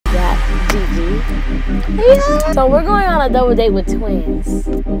Yeah. So we're going on a double date with twins.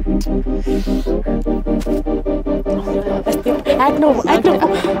 Act normal. What's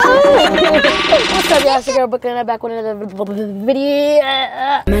up, y'all? It's your girl Brooklyn. I'm back with another video.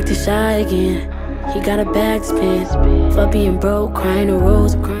 I'm acting shy again. He got a bag to spin. For being broke, crying a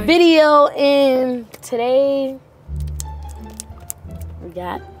rose. Video, and today we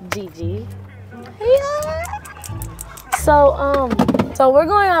got Gigi. Yeah. So we're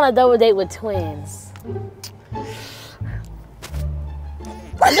going on a double date with twins.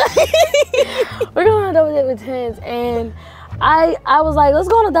 We're going on a double date with twins, and I was like, let's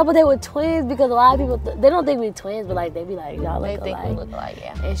go on a double date with twins because a lot of people they don't think we twins, but like they be like, y'all look alike. They think we look alike,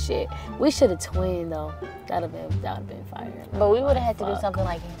 yeah. And shit, we should have twinned though. That'd have been fire. But we would have had to do something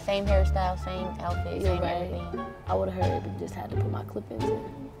like same hairstyle, same outfit, same everything. I would have heard, but just had to put my clip-ins in.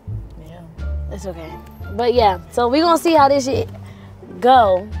 Yeah, it's okay. But yeah, so we gonna see how this shit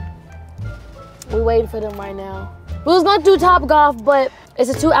go. We waiting for them right now. We was gonna do Top Golf, but it's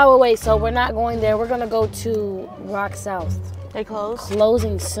a 2-hour wait, so we're not going there. We're gonna go to Rock South. They close?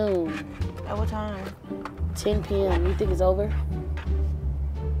 Closing soon. At what time? 10 p.m. You think it's over?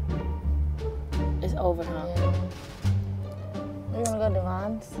 It's over, huh? Yeah. We're gonna go to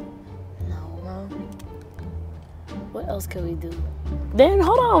Vaughn's? No. What else can we do? Then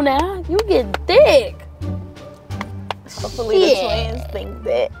hold on now. You getting thick. Hopefully the twins think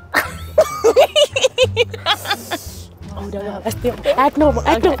that. Oh, no, that's still act normal.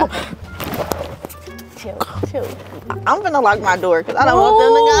 Normal. Chill. I'm gonna lock my door because I don't want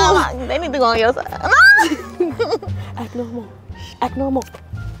them to go. They need to go on your side. Act normal. Get on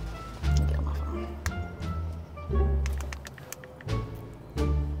my phone.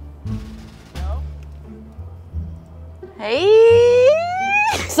 Hey.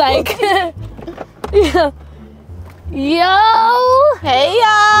 Psych. Yeah. Yo. Hey,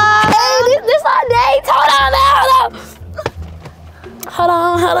 y'all. Hey, this our date. Hold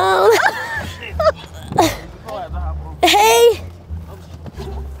on. Hey.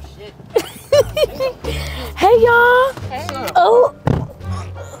 Hey, y'all. Hey.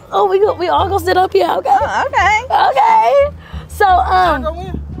 Oh, we all gonna sit up here. Okay. Okay. So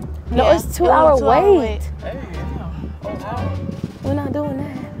no, it's 2-hour wait. Hey, We're not doing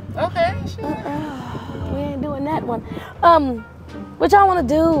that. okay, sure. We ain't doing that one. What y'all wanna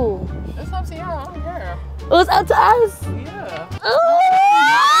do? It's up to y'all. I don't care. It's up to us. Yeah.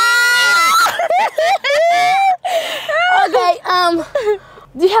 Okay.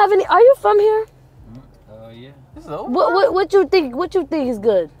 Do you have any? Are you from here? Yeah. It's over. What you think? What you think is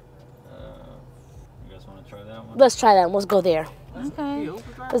good? You guys want to try that one? Let's try that. Let's go there. Okay.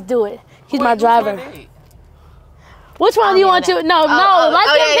 Let's do it. He's my driver. Wait, Which one do you want to? Let them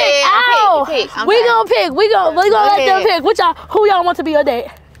pick. Ow! We gonna pick. We gonna let them pick. Who y'all want to be your date?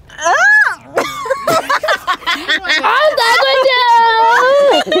 I'm stuck with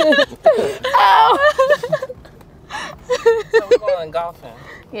you. Ow! So we're going golfing.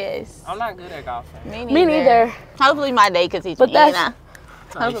 Yes. I'm not good at golfing. Me neither. Hopefully my day could teach me. That's.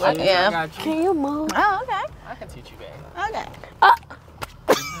 Hopefully, yeah. Can you move? Oh, okay. I can teach you, babe. Okay.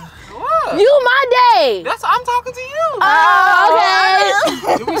 What? You my day. I'm talking to you. Oh,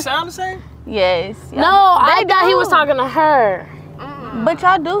 okay. Do we sound the same? Yes. No, I thought he was talking to her. But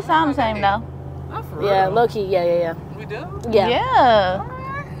y'all do sound the same though. Not for real. Yeah, low key. Yeah. We do? Yeah. Yeah.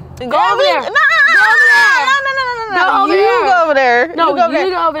 Go over there. No. You go over there. No, you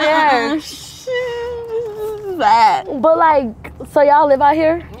go over there. Bad. But like, so y'all live out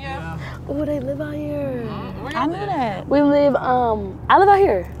here? Yeah. Oh, they live out here. I knew that. We live, I live out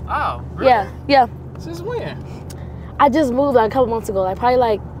here. Oh, really? Yeah. Since when? I just moved like a couple months ago, like probably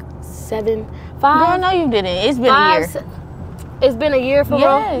like 5. Girl, no you didn't. It's been a year. It's been a year for real?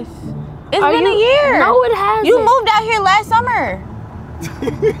 Yes. It's been a year. No, it hasn't. You moved out here last summer.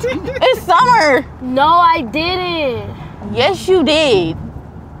 It's summer. No, I didn't. Yes, you did.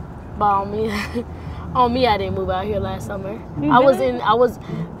 But on me, I didn't move out here last summer.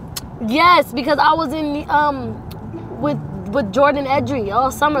 Yes, because I was in with Jordan Edry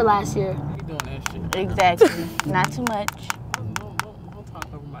all summer last year. You doing that shit? Exactly. Not too much. Don't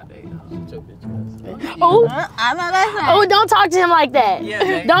talk over my day. Shut your bitch ass. Oh, I know that's not. oh, don't talk to him like that. Yeah,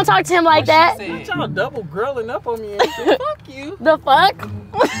 man. Don't talk to him like that. Y'all double grilling up on me and shit. Fuck you. The fuck?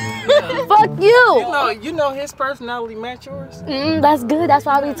 Yeah. Fuck you. You know his personality match yours? That's good. That's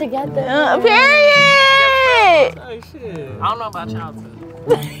why we together. Period. Oh shit. I don't know about y'all two.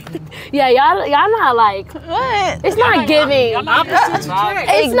 Yeah, y'all not like. What? It's not giving. Y'all not It's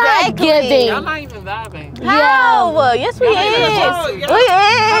not giving. Y'all not even vibing. How? Yes, we is.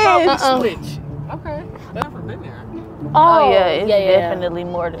 How about We is. we switch? Okay. Never been there. Oh yeah, it's definitely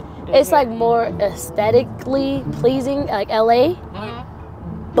more than it's like more aesthetically pleasing, like LA,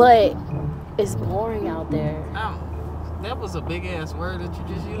 but it's boring out there. That was a big ass word that you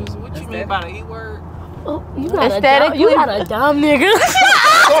just used. What you mean by the E word? Oh, you got a dumb nigga.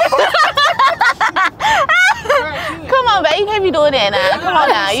 Come on, babe. You can't be doing that now. Come on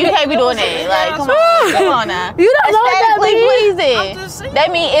now. You can't be doing that. Like, come on now. You don't know what that means? Pleasing.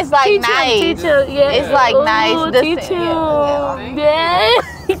 That means it's like nice. Teacher, yeah. It's like nice. Teacher. Yeah.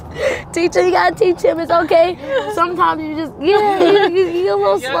 Teacher, you gotta teach him. It's okay. Sometimes you just, you're a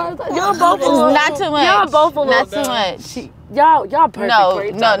little slow. Y'all both a little. Not too much. Y'all both a little. Not too much. Y'all perfect for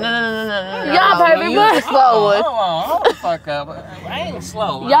each other. No. Y'all perfect for slow one. Hold the fuck up. I ain't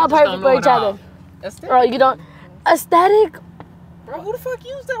slow. Y'all perfect for each other. Bro, you don't. Aesthetic? Bro, who the fuck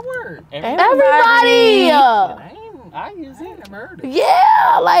used that word? Everybody. I use it. Never heard it.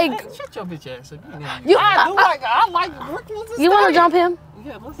 Yeah, like. Hey, shut your bitch ass up. I like Brooklyn. You want to jump him?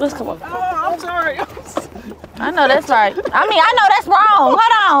 Yeah, let's come on. Oh, I'm sorry. I know that's right. I mean, I know that's wrong.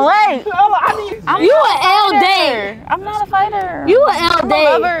 Hold on, wait. You an L date. I'm not a fighter. You an L date.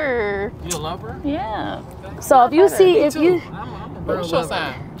 I'm a lover. You a lover? Yeah. So if you see, I'm a bird. What's your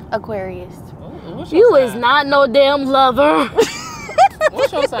sign? Aquarius. What's your you sign? is not no damn lover.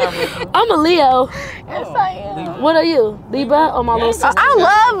 What's your sign? I'm a Leo. Yes, I am. What are you? Libra or my little sister? I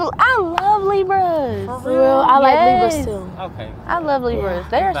love Libras. For real? I like Libras too. Okay. I love Libras.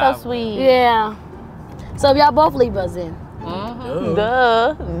 They are so sweet. Yeah. So y'all both Libras then?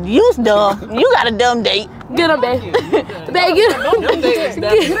 Duh. You's dumb. You got a dumb date. Get him, babe. Babe, get him. Get him,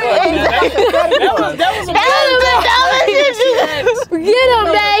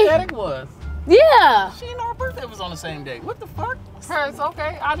 babe. Yeah. She didn't know our birthday was on the same day. What the fuck? It's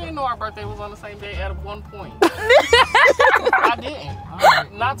okay. I didn't know our birthday was on the same day at one point. I didn't.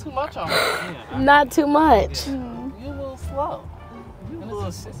 Not too much on it. Yeah, not too much. You a little slow. You a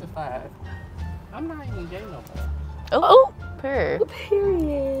little sissified. I'm not even gay no more. Oh, period.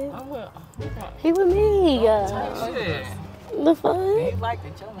 He with me. Shit. The fun. You like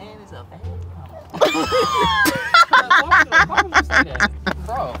that your man is a bad Why would you say that?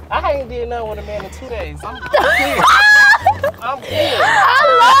 Bro, I ain't did nothing with a man in 2 days. I'm kidding. I'm kidding. I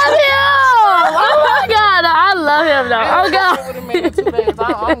love him. Oh my God. I love him though. Oh God. With a man in 2 days.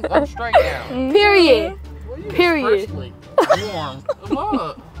 I'm straight now. Period. Period. Warm.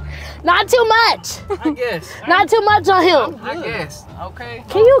 Look. Not too much. I guess. Not too much on him. I guess. Okay.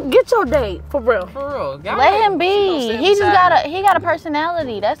 Can you get your date for real? For real. Let him be. He just got a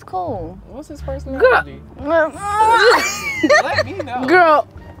personality. That's cool. What's his personality? Girl. Let me know. Girl.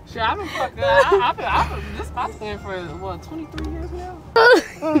 Shit, I've been fucking. I've been my thing for what 23 years now.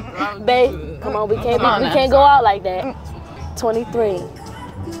 Babe, come on, we can't go out like that. 23. So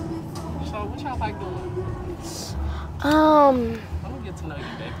what y'all like doing? I'm gonna get to know you,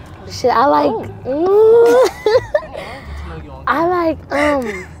 baby. Shit, I like. I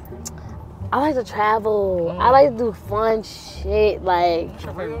like to travel. I like to do fun shit. Like. What's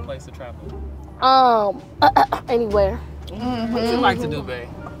your favorite place to travel? Anywhere. What you like to do, babe?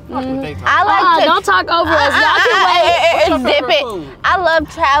 I like to. Don't talk over us. Y'all can zip it. I love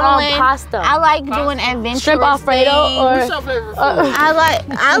traveling. Pasta. I like doing adventures. Shrimp Alfredo What's your favorite food?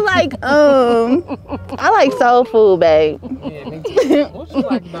 I like soul food, babe. Yeah, me too. What you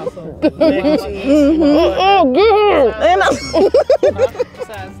like about soul food?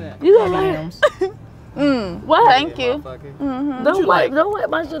 Besides that. You don't like. What? Thank you. Don't wipe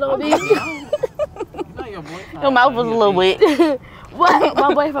my shit on me. Your mouth was a little wet. What?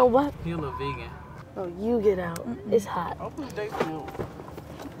 My boyfriend what? He a little vegan. Oh, you get out. It's hot.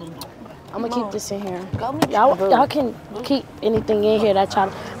 I'm gonna keep this in here. Y'all can keep anything in here that y'all.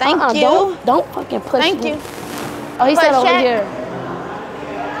 Thank you. Don't fucking push Thank me. you. Oh, he said over here.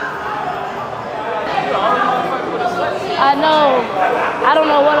 I know. I don't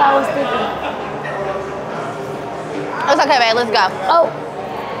know what I was thinking. It's okay, babe. Let's go. Oh,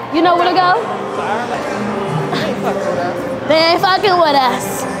 you know where to go? They ain't fucking with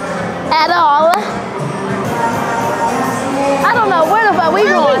us at all. I don't know where the fuck we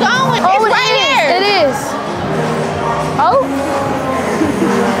going. Where we going? Oh, it's right here. It is. Oh.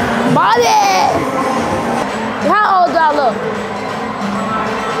 Body. How old do I look?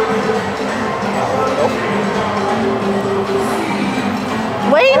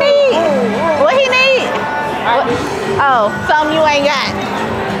 What he need? What he need? Oh, something you ain't got.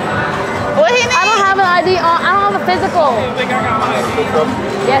 What he need? I don't have an ID on. I don't have a physical. You think I got my ID?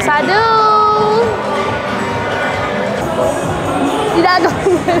 Yes, I do. You not going?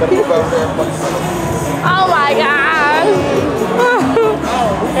 Oh my God.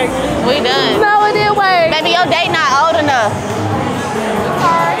 We done. No, it didn't work. Baby, your date not old enough.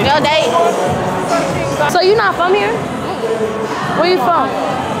 Your date. So you not from here? Where you from?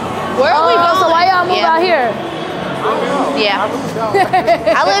 Where are we going? So why y'all move out here? Yeah.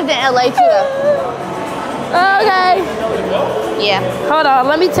 I lived in LA too though. Okay. Yeah. Hold on,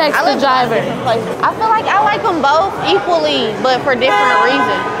 let me text the driver. I feel like I like them both equally, but for different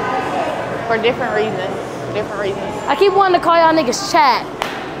reasons. For different reasons. Different reasons. I keep wanting to call y'all niggas chat.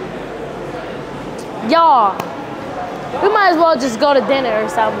 Y'all, we might as well just go to dinner or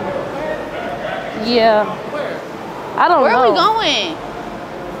something. Yeah. I don't know. Where are we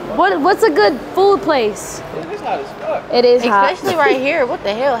going? What's a good food place? It's hot as fuck. It is hot. Especially right here. What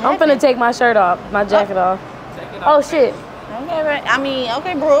the hell I'm happened? finna take my shirt off, my jacket off. Oh shit. Okay, right. I mean,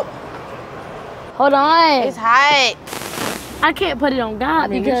 okay, Brooke. Hold on. It's hot. I can't put it on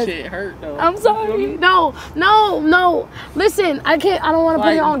God because this shit hurt though. I'm sorry. No. Listen, I can't. I don't want to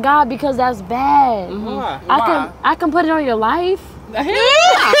put it on God because that's bad. Why? I can put it on your life.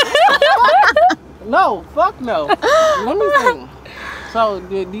 No, fuck no. Let me think. So,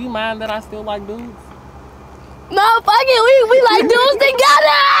 do you mind that I still like dudes? No, fuck it. We like dudes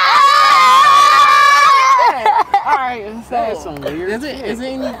together. All right, that's some weird. Is it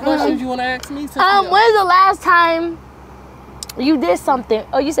any questions you want to ask me? When's the last time you did something?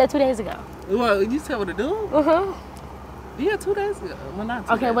 Oh, you said 2 days ago. Well, you said with a dude? Yeah, 2 days ago. Well, not 2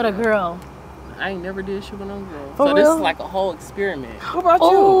 days Okay, with a girl. I ain't never did shit with no girl. For so real? this is like a whole experiment. What about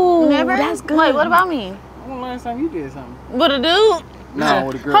Oh, you? Never? That's good. Wait, what about me? When the last time you did something? With a dude? No,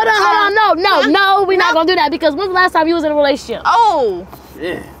 with a girl. Hold on. No, we're not gonna do that because when's the last time you was in a relationship? Oh.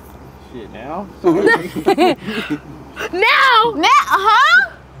 Yeah. Shit, now. Now?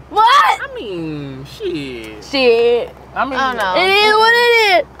 Huh? What? I mean, shit. Shit. I mean, Oh, no. It is what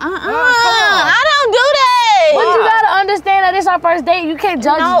it is. come on. I don't do that. But you gotta understand that it's our first date. You can't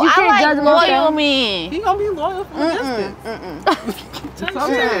judge. No, you can't I judge like me. loyal men. He gonna be loyal from a distance.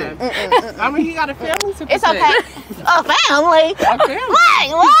 Sometimes. I mean, he got a family to It's protect. okay. A family? A family.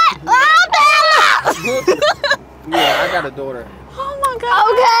 Wait, what? Yeah, I got a daughter. Oh my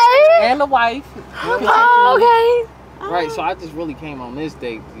God. Okay. And a wife. Oh, okay. Right, so I just really came on this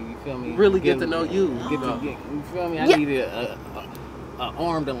date. You feel me? Really get to know you. You feel me? I needed a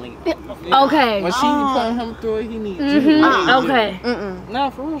arm to link. Okay. When she put him through it, he needs you. Okay. No,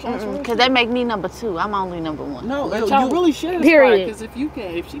 for real. Because they make me number 2. I'm only number 1. No, you really should. Period. Because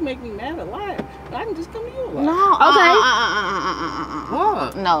if she make me mad a lot, I can just come to you a lot. No. Okay.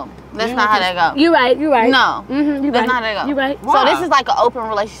 What? No. That's not how that go. You're right. No. You That's right. not how that go. You right. So this is like an open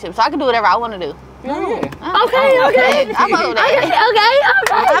relationship. So I can do whatever I want to do. Yeah. Okay. I fuck with that. Okay. I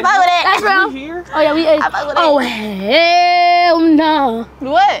fuck with that. That's real. We here? Oh yeah, we. I fuck with that. Oh hell no.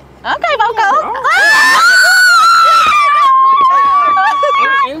 What? Okay, Boko.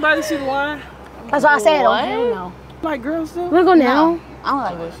 Anybody see the line? That's why I said. Oh What? hell no. Like girls do? Wanna go now? I don't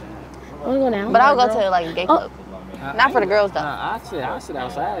like this. Wanna go now? But I'll go to like a gay club. Not for the girls though. I sit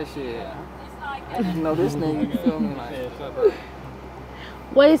outside and shit. You know this nigga, you feel me? Like,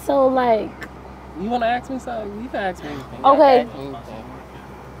 Wait, so like. you wanna ask me something? You can ask me anything. Okay.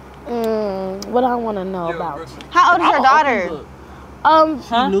 Anything. What I want to know about. How old is your daughter?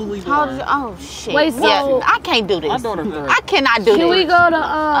 She newly How old is born. Oh shit. Wait, so- yeah, I can't do My this. daughter 3. I cannot do Can we this. go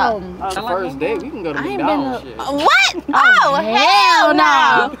to The first date, we can go to I ain't McDonald's. been Shit. What? Oh, hell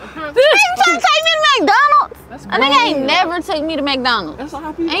no. You trying to take me to McDonald's? That's A nigga ain't never took me to McDonald's. That's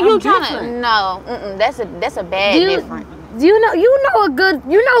how people. And you trying to? No, that's a bad difference. You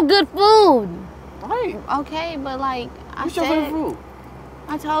know good food. Right. Okay, but like I What's your favorite said, food?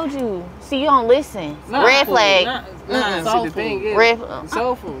 I told you. See, you don't listen. Nah, Red flag. Nah, see, the thing is, Red.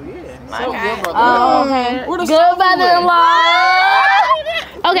 soul food, yeah. Soul Okay. good, brother. Oh, okay. Where the Good soul food brother-in-law.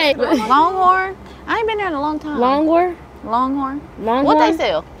 Okay. Longhorn. I ain't been there in a long time. Longhorn. Longhorn. Longhorn. What they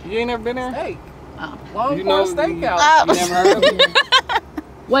sell? You ain't never been there? Steak. Oh. Longhorn Steakhouse. Oh. You never heard of it?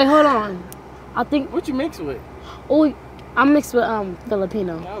 Wait, hold on. I think. What you mix with? Oh, I'm mixed with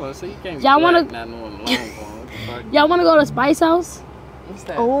Filipino. Y'all, so you can't Y'all be wanna- black, not knowing Longhorn. What the fuck? Y'all want to go to Spice House? What's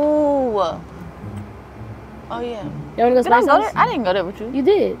that? Oh. Oh yeah. Y'all want to go to Did I Spice go House? there? I didn't go there with you. You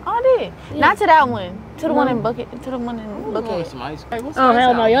did. Oh, I did. Yeah. Not to that one. To the one No. in Bucket. To the one in I want Bucket. some ice cream. Hey, what's Oh Spice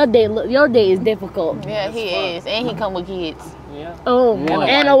hell no, House? your day is difficult. Yeah, he is, and he come with kids Yeah. Oh, Yeah.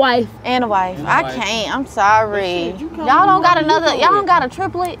 and a wife. and a wife. And a I wife. can't. I'm sorry. But shit, you come Y'all don't with got whoever you another. go Y'all don't with. got a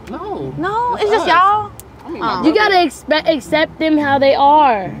triplet. No. No, It's it's just us. y'all. I mean, Uh-uh. You gotta accept them how they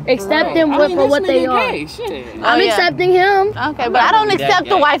are. Accept them for this what they nigga are. gay, shit. Oh, I'm yeah. accepting him. Okay, I'm but not I don't gonna be that accept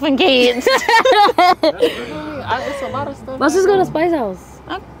the gay. wife and kids. It's a lot of stuff. Let's just go to Spice House.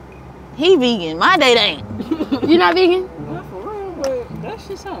 He vegan. My date ain't. You not vegan? Not for real, but that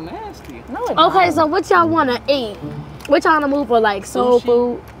shit sound nasty. No, it Okay, don't. so what y'all wanna eat? What y'all wanna move for like soul Sushi.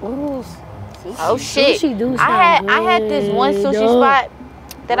 food? Ooh, Oh shit! Sushi do I had this one sound sushi good. spot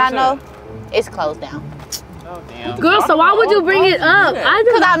that I Where's know. that? It's closed down. Oh damn. Girl, so why would you bring it up? I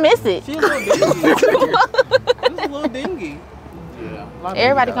Cause do. I miss it. She a little dingy. It's a little dingy. Yeah.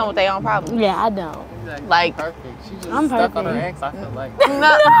 Everybody come with their own problems. Yeah, I don't. Exactly. Like- perfect. She just I'm stuck on her perfect. ex. I feel like.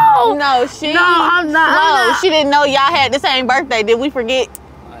 No, No, she. no, I'm not. I'm slow. not. She didn't know y'all had the same birthday. Did we forget?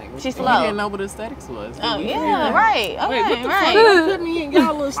 Like, She's we slow. didn't know what aesthetics was. Oh We yeah, didn't. right. Okay, Wait, what the right. fuck? Don't put me in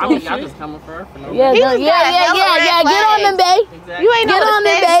y'all little Oh, I mean, y'all just coming for her for no Yeah, He no, just yeah, got yeah, hella yeah, red yeah. Get on flags. them, babe. Exactly. You ain't know Get what on it,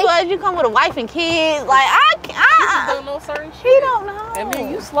 aesthetics babe. was. You come with a wife and kids. Like I don't know certain shit. he don't know. And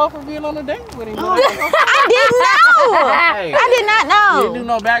then you slow for being on a date with him. I didn't know. Hey, I did not know. you didn't do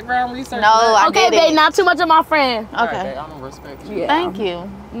no background research? No, I Okay, did babe, it. not too much of my friend. Okay. Okay. I'm gonna respect you. Yeah. Thank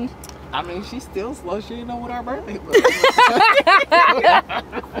you. I mean, she's still slow. She didn't know what our birthday was.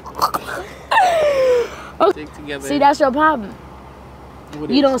 Stick together. See, that's your problem. What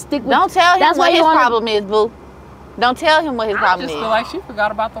You is? don't stick with. Don't tell him That's why what you his wanna- problem is, boo. Don't tell him what his I problem just is. feel like she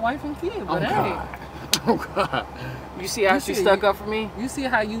forgot about the wife and kid. But hey, Oh God. you see how You she see- stuck up for me? You see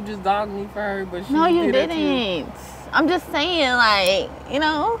how you just dogged me for her, but she No, you did that too? didn't. I'm just saying, like, you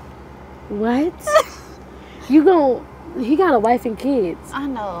know. What? You gon' He got a wife and kids. I I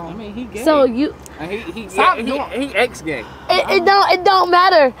know. mean, he gay. So you. And he Stop he doing- ex-gay. It don't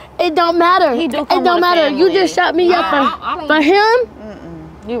matter. It don't matter. He do It come don't with a matter. You family. just shut me up I for don't-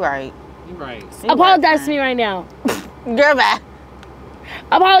 him. You right. You right. You Apologize right, to me right now. Girl, bye.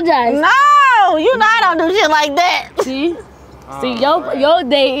 Apologize. No, you know I don't do shit like that. See, see Right. your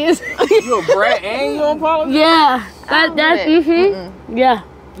day is. You a brat and you don't apologize? Yeah, I don't do that's that. yeah.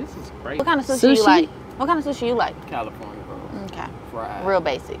 This is crazy. What kind of sushi you Sushi? like? What kind of sushi you like? California rolls. Okay. Fried. Real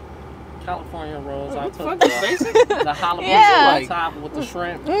basic. California rolls. I What the took fuck the, is basic? the jalapeno Yeah. on top with the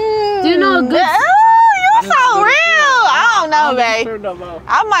shrimp. Do you know a good? Oh, you so real. I don't know, babe.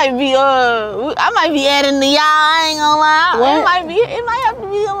 I might be adding the y'all. I ain't gonna lie. What? It might have to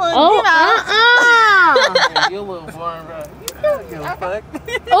be a little, Oh, you know. You a little foreign, bro. You don't give a fuck.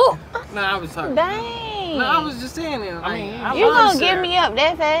 Oh, No, I was talking. Dang. No, I was just saying it. I mean, I You love gonna Sarah. give me up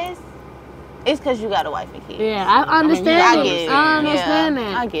that fast? It's because you got a wife and kids. yeah. I understand. I mean, get it. it. I understand Yeah,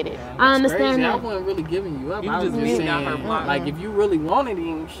 I that. get it. I understand Crazy. I that. wasn't really giving you up. You I was just just muted saying, her block. like, if you really wanted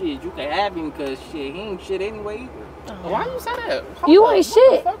him, shit, you could have him because shit, he ain't shit anyway either. Why you say that? You ain't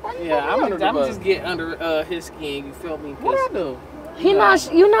shit. Yeah, I'm under the I'm bus? just get under his skin. You feel me? What I do? He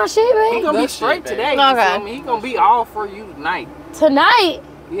not. You not shit, He man. gonna be Good straight shit, today. babe. You feel Okay. me? He gonna be all for you tonight. Tonight,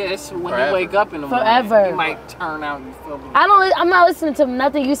 Yeah, it's when Forever. you wake up in the morning. Forever. He might turn out. You feel me? I'm not listening to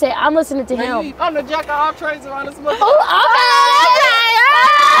nothing you say. I'm listening to him. I'm the jack of all trades around this mother. Oh,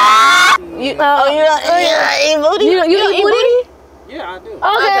 You eat booty? You eat booty? Yeah, I do.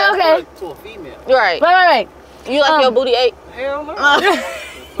 Okay. To a female. Right. Right. You like your booty ate? Hell no.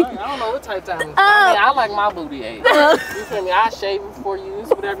 I don't know what type of time. I like my booty ate. You feel me? I shave it for you. It's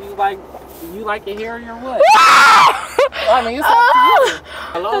whatever you like. You like your hair or what? I mean, it's up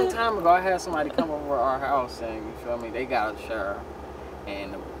to you. A long time ago, I had somebody come over our house and you feel me? They got a shower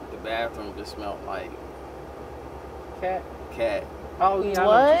and the bathroom just smelled like cat. Oh yeah.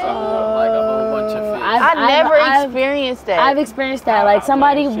 What? Like a whole bunch of fish. I never experienced that. I've experienced that. Like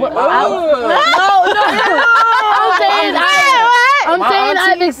somebody. Shit. No. I'm My saying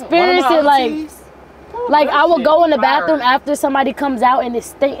I've aunties- experienced one it. of my Like aunties- I would shit go in the fire. bathroom after somebody comes out and it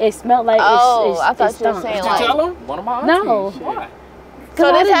smelled like Oh, I thought it you were stunk. saying Did you like. tell them? One of my No. aunties. Why? So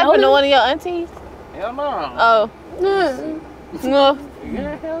I this didn't know happened to that. one of your aunties? Hell no. Oh. Mm. No.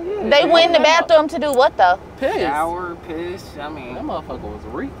 Yeah, hell yeah. They went in the bathroom to do what though? Piss. Shower, piss. I mean, That motherfucker was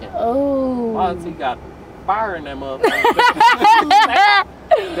reeking. My Oh. auntie got fire in that motherfucker.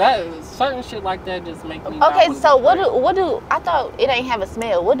 That certain shit like that just make me. not Okay, wanna so be what pregnant. do I thought it ain't have a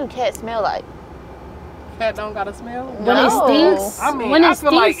smell. What do cats smell like? Cat don't got a smell? When No. it stinks, I mean, when I it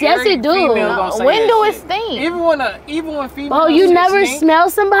feel like stinks, yes every it do. female gonna say When that do it shit. stink? Even when females. Oh, you shit never stink, smell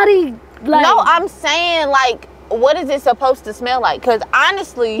somebody like? No, I'm saying like, what is it supposed to smell like? Cause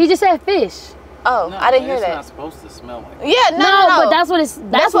honestly, He just said fish. oh, No, I didn't hear it's that. not supposed to smell like. Yeah, No, no. but that's what it's.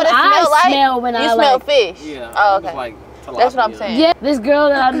 That's what what it I smell like. smell when you I smell like. fish. Yeah. Oh, it was okay. like That's what I'm tilapia. saying. Yeah, this girl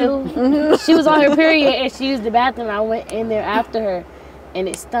that I knew, she was on her period and she used the bathroom. I went in there after her, and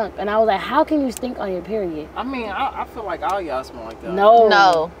it stunk. And I was like, "How can you stink on your period?" I mean, I feel like all y'all smell like that. No,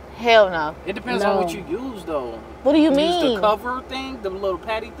 No, hell no. It depends No. on what you use though. What do you Use mean? the cover thing, the little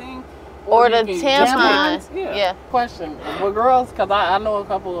patty thing, Or you the can tampon? just- Yeah. Yeah. Question: with girls, cause I know a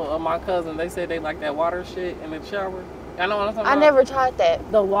couple of my cousins. They say they like that water shit in the shower. I know what I'm talking I about. never tried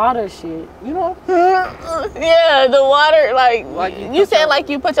that. The water shit. You know? Yeah, the water, like you said, like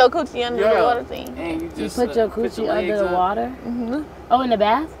you put your coochie under the water thing. And you just put your coochie under the water? Mm-hmm. Oh, in the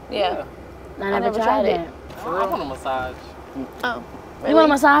bath? Yeah. I never tried that. I want a massage. Oh. Really? You want a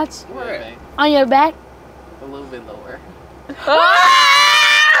massage? Where? On your back? A little bit lower.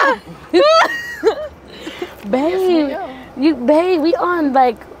 Babe, we on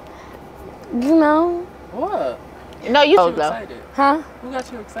like, you know. What? No, you got you excited? Huh? Who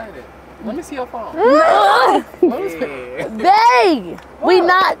got you excited? Let me see your phone. Babe, we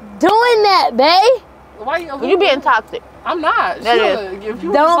not doing that, babe. Why you being toxic? I'm not. That is. If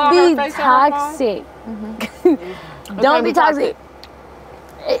you Don't be face toxic. Don't be toxic.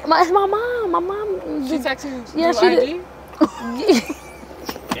 It's my mom. My mom. She texted you. Yeah, she did.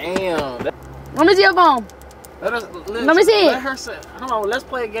 Damn. Let me see your phone. Let me see it. Let her say. Hold on. Let's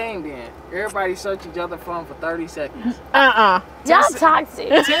play a game then. Everybody search each other's phone for 30 seconds. Y'all toxic.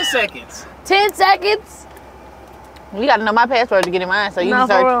 10 seconds. 10 seconds. You gotta know my password to get in mine, so you can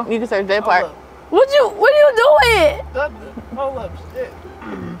search. You can search that part. What you doing? Hold up. Shit.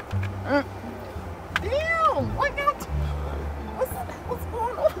 Damn. What's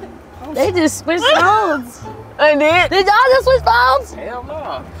going on? They just switched phones. I did. Did y'all just switch phones? Hell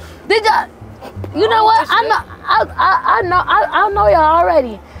no. Did y'all? You know what? I know y'all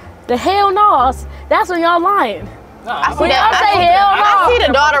already. The hell no's. That's when y'all lying. When y'all say hell no. I see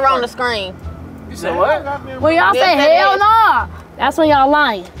the daughter on the screen. You said what? When y'all say hell no, that's when y'all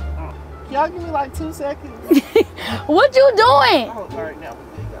lying. Y'all give me like 2 seconds. What you doing? Oh, all right, now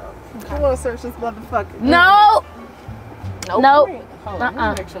we go. I want to search this motherfucker. No. Nope. Hold on,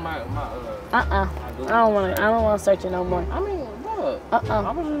 let me make sure my I don't want to search it no more. I mean, look.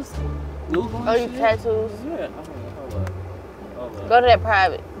 I was just Googling. Oh, you tattoos? Yeah. Hold up. Go to that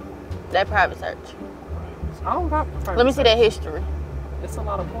private search. I don't got private. Let me see that history. It's a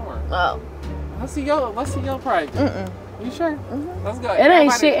lot of porn. Oh. Let's see your private. You sure? Let's go. It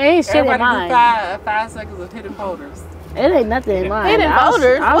ain't shit in mine. Everybody do 5 seconds of hidden folders. It ain't nothing in mine. Hidden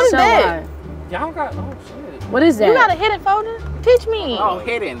folders? What is that? Y'all got, oh shit. What is that? You got a hidden folder? Teach me. Oh,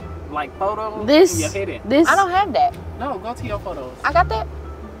 hidden. Like photos? This? Yeah, hidden. This? I don't have that. No, go to your photos. I got that.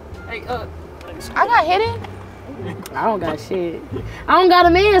 Hey, I got hidden. I don't got shit. I don't got a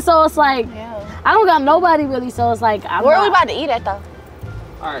man, so it's like, I don't got nobody really, so it's like, Where are we about to eat at though?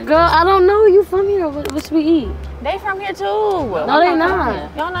 All right. Girl, I don't know. You from here? What should we eat? They from here too. No, they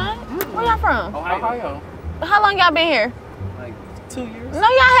not. Y'all not? Where y'all from? Ohio. How long y'all been here? Like 2 years. No,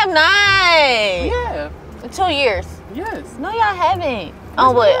 y'all have not. Yeah. 2 years. Yes. No, y'all haven't.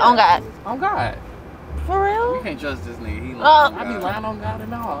 On what? On God. On God. For real? You can't trust this nigga. He lying. I be lying on God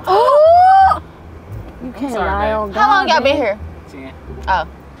and all. Oh! You can't lie on God. How long y'all been here? 10. Oh.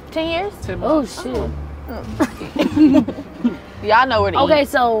 10 years? 10 Oh, months. shit. Y'all know where to eat. Okay,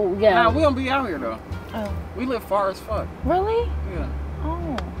 so, yeah. Nah, we don't be out here, though. Oh. We live far as fuck. Really? Yeah.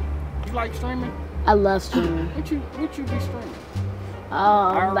 Oh. You like streaming? I love streaming. What you be streaming?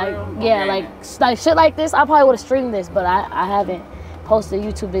 Like, yeah, like shit like this. I probably would have streamed this, but I haven't posted a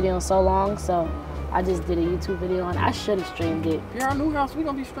YouTube video in so long, so I just did a YouTube video and I should have streamed it. Here our new house, we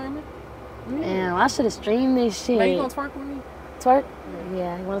gonna be streaming. Damn, I should have streamed this shit. Man, you gonna twerk with me? Twerk?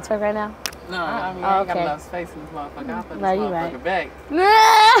 Yeah, you wanna twerk right now? No, I mean, I ain't got enough space in this motherfucker. I'll put this motherfucker back.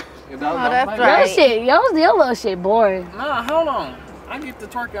 Nah. That's right. Your little shit boring. Nah, hold on. I get the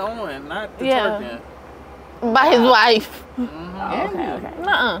twerking on, not the twerking. By his wife. Okay.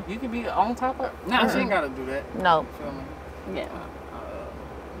 Nuh-uh. You can be on top of. Nah, she ain't gotta do that. No. Feel me? Yeah.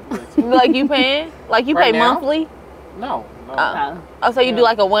 Like you paying? Like you Right pay now? monthly? No. Oh, so you do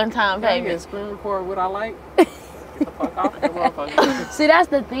like a one-time Can I payment? get screen record what I like? Get the fuck off that motherfucker. See, that's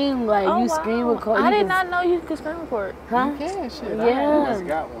the thing. Like you screen record. I did not know you could screen record. Huh? You can, shit. Yeah. I just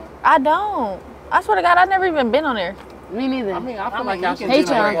got one. I don't. I swear to God, I've never even been on there. Me neither. I mean, I feel like you y'all can Patreon.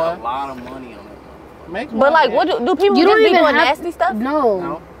 generate a lot of money on it. But like, what do people You just don't be even doing have- nasty stuff?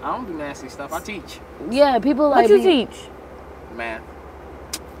 No, I don't do nasty stuff. I teach Yeah, people like What you teach? math.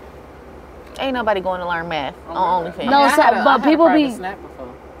 Ain't nobody going to learn math on OnlyFans. No, so, but people be. Snap before.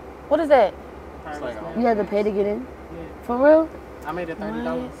 What is that? It's like, You have to pay to get in. For real? I made it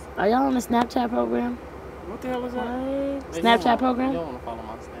 $30. Are y'all on the Snapchat program? What the hell is that? Snapchat program? You don't want to follow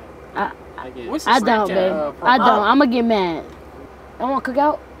my snap. What's the I don't, Snapchat, babe. I don't. I'm gonna get mad. I want to cook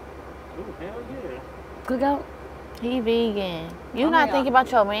out. Ooh, hell yeah. Cook out. He vegan. You not thinking about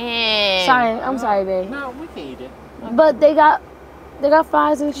your man. Sorry, I'm sorry, babe. No, we can eat it. But they got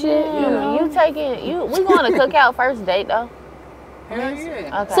fries and shit. Yeah, You know. you taking we going to cook out first date though. Hell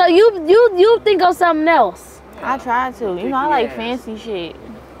yeah. Okay. So you think of something else? I tried to. You know I like fancy shit.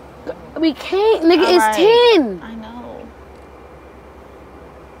 We can't, nigga. All It's right. 10. I know.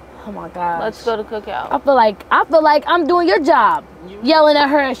 Oh my god. Let's go to cookout. I feel like I'm doing your job, yelling at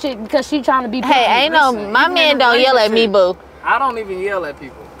her and shit because she trying to be. Hey, ain't no, my man don't yell at me, boo. I don't even yell at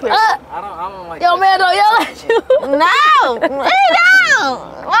people. I don't like. Your man don't yell at you. No, he don't.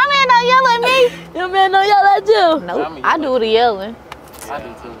 My man don't yell at me. Your man don't yell at you. Nope, I do the yelling. I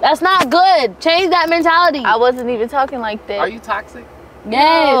do too. That's not good. Change that mentality. I wasn't even talking like that. Are you toxic?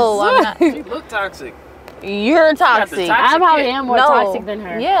 Yes. No, I'm not. You look toxic. You're toxic. I probably am more toxic than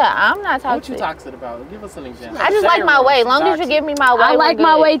her. Yeah, I'm not toxic. What you toxic about? Give us an example. I just like my way. Long as you give me my way. I like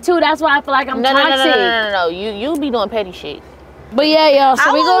my way too. That's why I feel like I'm toxic. No. You be doing petty shit. But yeah, yo.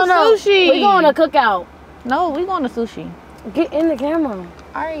 So we going to sushi. We going to cookout. No, we going to sushi. Get in the camera.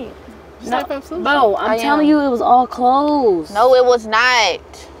 All right. Bro, I'm telling you, it was all closed. No, it was not.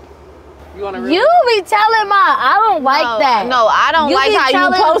 You be telling I don't like that. No, I don't like how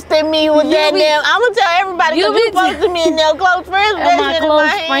you posted me with that damn. I'm gonna tell everybody you posted me in their close friends. My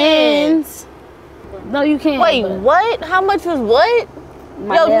close friends. No, you can't. Wait, what? How much was what?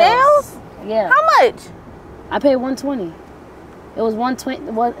 Your nails? Yeah. How much? I paid $120. It was $120.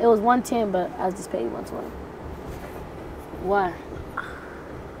 It was $110, but I just paid $120. Why?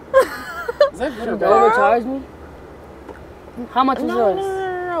 Is that good or bad? Overcharge me? How much was yours?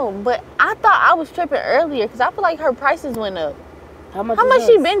 No, but I thought I was tripping earlier because I feel like her prices went up. How much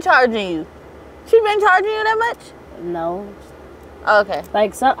she been charging you? She been charging you that much? No. Okay.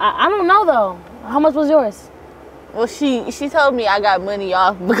 Like, so, I don't know though. How much was yours? Well, she told me I got money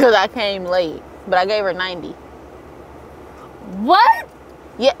off because I came late, but I gave her 90. What?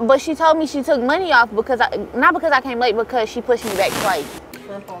 Yeah, but she told me she took money off because not because I came late, because she pushed me back twice.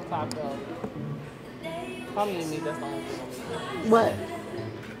 Shrimp on taco. Probably you need that's the only thing. What?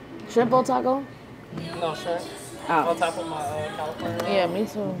 Shrimp on taco? No, shrimp. On top of my California. Yeah, me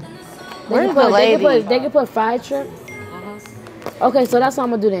too. They can put fried shrimp? Okay, so that's what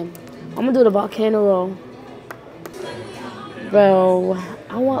I'm gonna do then. I'm gonna do the volcano roll. Bro,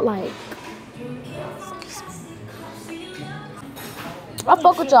 I want like... I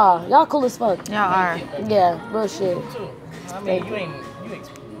fuck with y'all. Y'all cool as fuck. Y'all are. Yeah, real shit. I mean, you ain't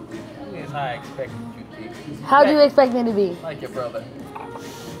how I expected you to be. How do you expect me to be? Like your brother.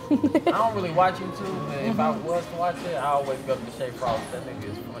 I don't really watch YouTube, but if I was to watch it, I always go to Shay Frost. That nigga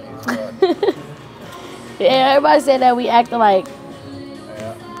is funny as fuck. Yeah, everybody said that we acting like...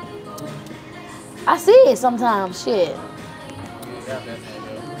 Yeah. I see it sometimes, shit.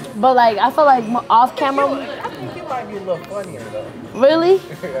 But like, I feel like off camera... I think you might be a little funnier though. Really?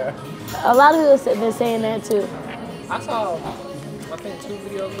 Yeah. A lot of people have been saying that too. I saw, I think 2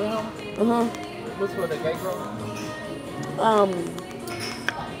 videos with him. Which were the gay girl?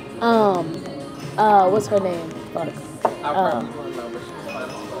 What's her name? Fuck. I probably wouldn't know, but she was fine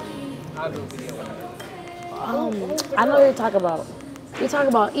as fuck. I'll do a video with her. I know what you're talking about. You're talking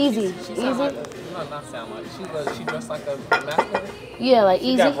about Easy. She Easy? sound like not sound like. She dressed like a masculine. Yeah, like She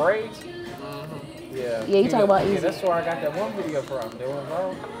Easy. got braids. Yeah. Yeah, you talking about Easy. Yeah, that's where I got that one video from. They were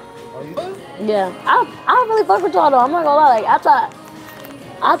wrong. Oh, you did? Yeah, I really fuck with y'all though. I'm not gonna lie. Like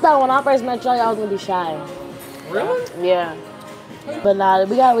I thought when I first met y'all was gonna be shy. Really? Yeah. But nah,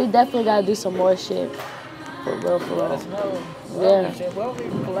 we definitely gotta do some more shit. For real, for real. Let us know. Yeah. Well, we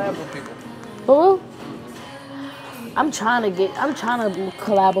collab with people. For real? I'm trying to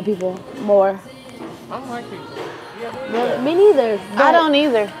collab with people more. I don't like people. Yeah, me neither. I don't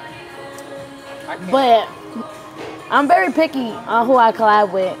either. But I'm very picky on who I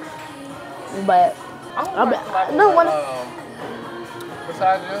collab with. But no one.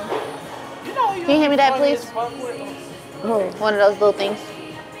 Besides you, can you hand me that, please? One of those little things.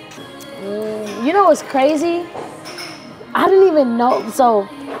 You know what's crazy? I didn't even know. So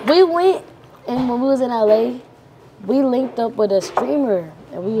we went, and when we was in LA, we linked up with a streamer,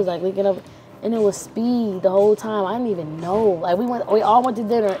 and we was like linking up, and it was Speed the whole time. I didn't even know. Like we all went to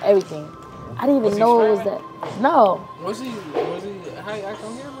dinner, everything. I didn't even know it was that. No. Was he? How you act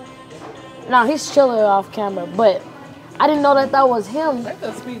on camera? No, he's chilling off camera, but I didn't know that was him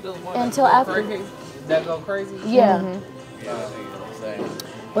until after. That go crazy? Yeah. Yeah,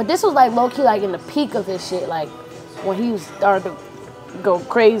 but this was like low key, like in the peak of his shit, like when he was starting to go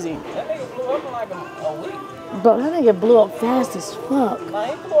crazy. That nigga blew up in like a week. Bro, that nigga blew up fast as fuck. Nah,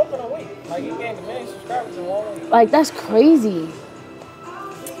 he blew up in a week. Like he gained 1 million subscribers in 1 week. Like that's crazy. I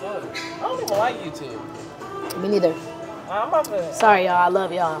don't even like YouTube. Me neither. I'm about to. Sorry, y'all. I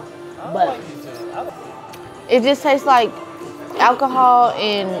love y'all. I don't But like YouTube. It just tastes like alcohol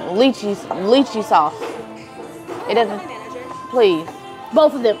and lychee sauce. It doesn't. Please.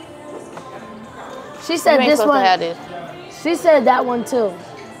 both of them. She said you ain't this supposed one. to have this. She said that one too.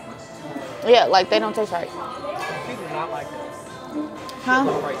 Yeah, like they don't taste right. She did not like that. Huh?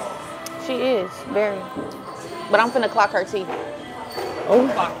 She is, very. But I'm finna clock her teeth. Oh.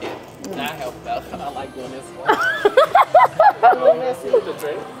 Clock it. That helped out. I like doing this one. You want me to see the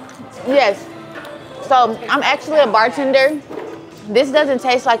drink? Yes. So I'm actually a bartender. This doesn't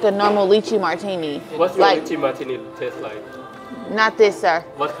taste like a normal lychee martini. What's your lychee martini taste like? Not this, sir.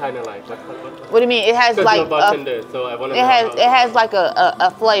 What kind of like? What do you mean? It has like you're a bartender, so I want to it has like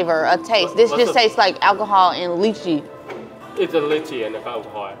a flavor, a taste. This just tastes like alcohol and lychee. It's a lychee and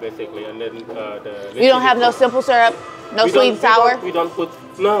alcohol basically, and then the. You don't have no simple syrup, no sweet and sour. We don't put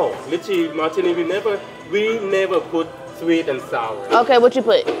lychee martini. We never put sweet and sour. Okay, what you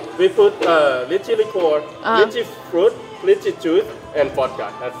put? We put lychee liqueur, lychee fruit, lychee juice, and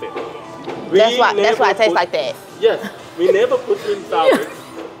vodka. That's it. That's why it tastes like that. Yes, we never put sweet and sour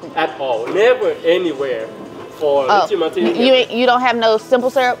at all. Never anywhere for lychee martini. You don't have no simple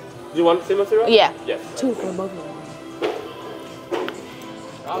syrup? You want simple syrup? Yeah. Yes. 2 for both of them.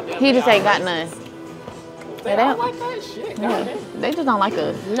 He just ain't got none. They don't like that shit. Yeah. They just don't like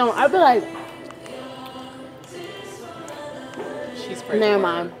us. No, I feel like. She's crazy. Never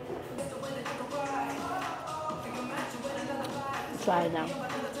mind. Try it now.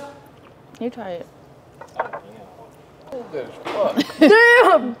 You try it. Oh, good as fuck.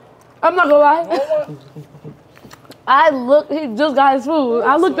 Damn! I'm not gonna lie. I looked, he just got his food.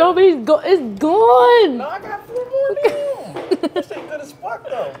 I looked over, it's gone. No, I got 4 more damn. This ain't good as fuck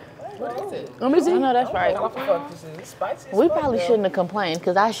though. What is it? Let me see. I know that's right. What the fuck this is? It's spicy as We fuck, probably though. shouldn't have complained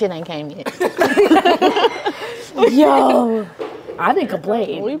because our shit ain't came yet. Yo, I didn't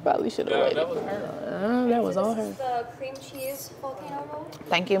complain. We probably should have waited. That was her. That was all her. This is the cream cheese volcano roll.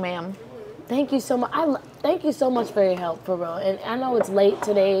 Thank you, ma'am. Thank you so much. Thank you so much for your help, for real. And I know it's late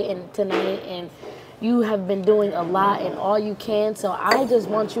today and tonight, and you have been doing a lot and all you can. So I just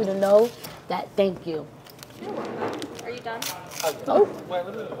want you to know that thank you. Are you done? Oh.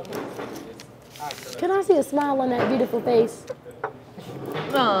 Can I see a smile on that beautiful face?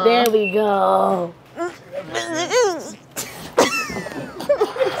 There we go.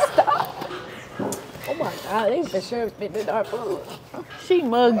 Stop. Oh my God, they for sure spitting in our food. She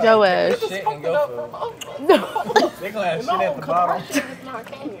mugged your ass. Shit in your food. They gonna have shit at the bottom.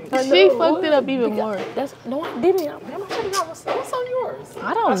 She fucked it up even more. No, I didn't. What's on yours?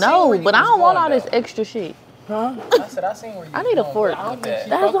 I don't know, but I don't want all this extra shit. Huh? I said I seen where you. I need a fork.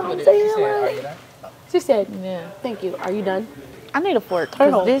 That's what I'm saying. Like, she said, Yeah. thank you. Are you done? I need a fork.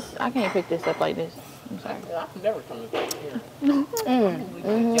 Turn Cause on. this, I can't pick this up like this. I'm sorry. I've never come back here.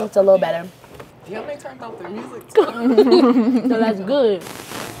 It's a little better. Damn, they turned off the music. So that's good.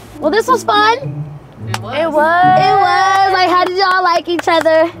 Well, this was fun. It was. It was. Like, how did y'all like each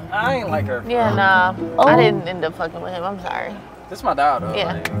other? I ain't like her. Yeah, nah. Oh. I didn't end up fucking with him. I'm sorry. This is my dad though.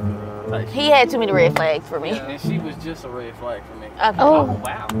 Yeah. Like, He had too many red flags for me. and she was just a red flag for me. Okay. Oh.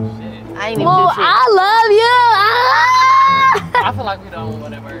 Wow. Shit. I ain't even Well, do shit. I love you. Ah! I feel like we don't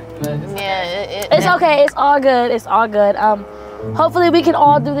whatever. But it's Yeah, It's okay. It's all good. It's all good. Hopefully we can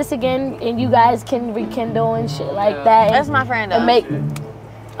all do this again, and you guys can rekindle and shit like that. That's my friend though.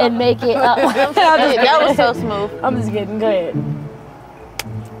 And make it up. That was so smooth. I'm just kidding. Go ahead.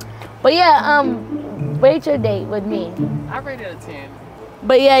 But yeah, rate your date with me. I rated a 10.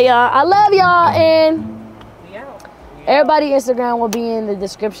 But yeah, y'all, I love y'all, and We out. everybody Instagram will be in the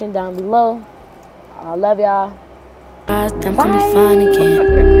description down below. I love y'all. I'm feeling fine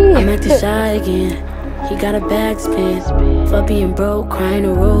again. I'm acting shy again. He got a bag to spin. For being broke, crying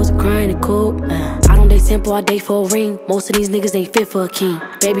a rose, crying a cold. I don't date simple, I date for a ring. Most of these niggas ain't fit for a king.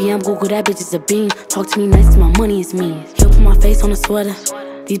 Baby, I'm Google, that bitch is a bean. Talk to me nice, my money is mean. He'll put my face on a sweater.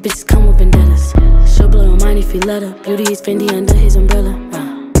 These bitches come with vendettas. She'll blow your mind if you let her. Beauty is Fendi under his umbrella.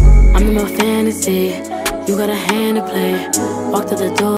 I'm in my fantasy. You got a hand to play. Walk to the door.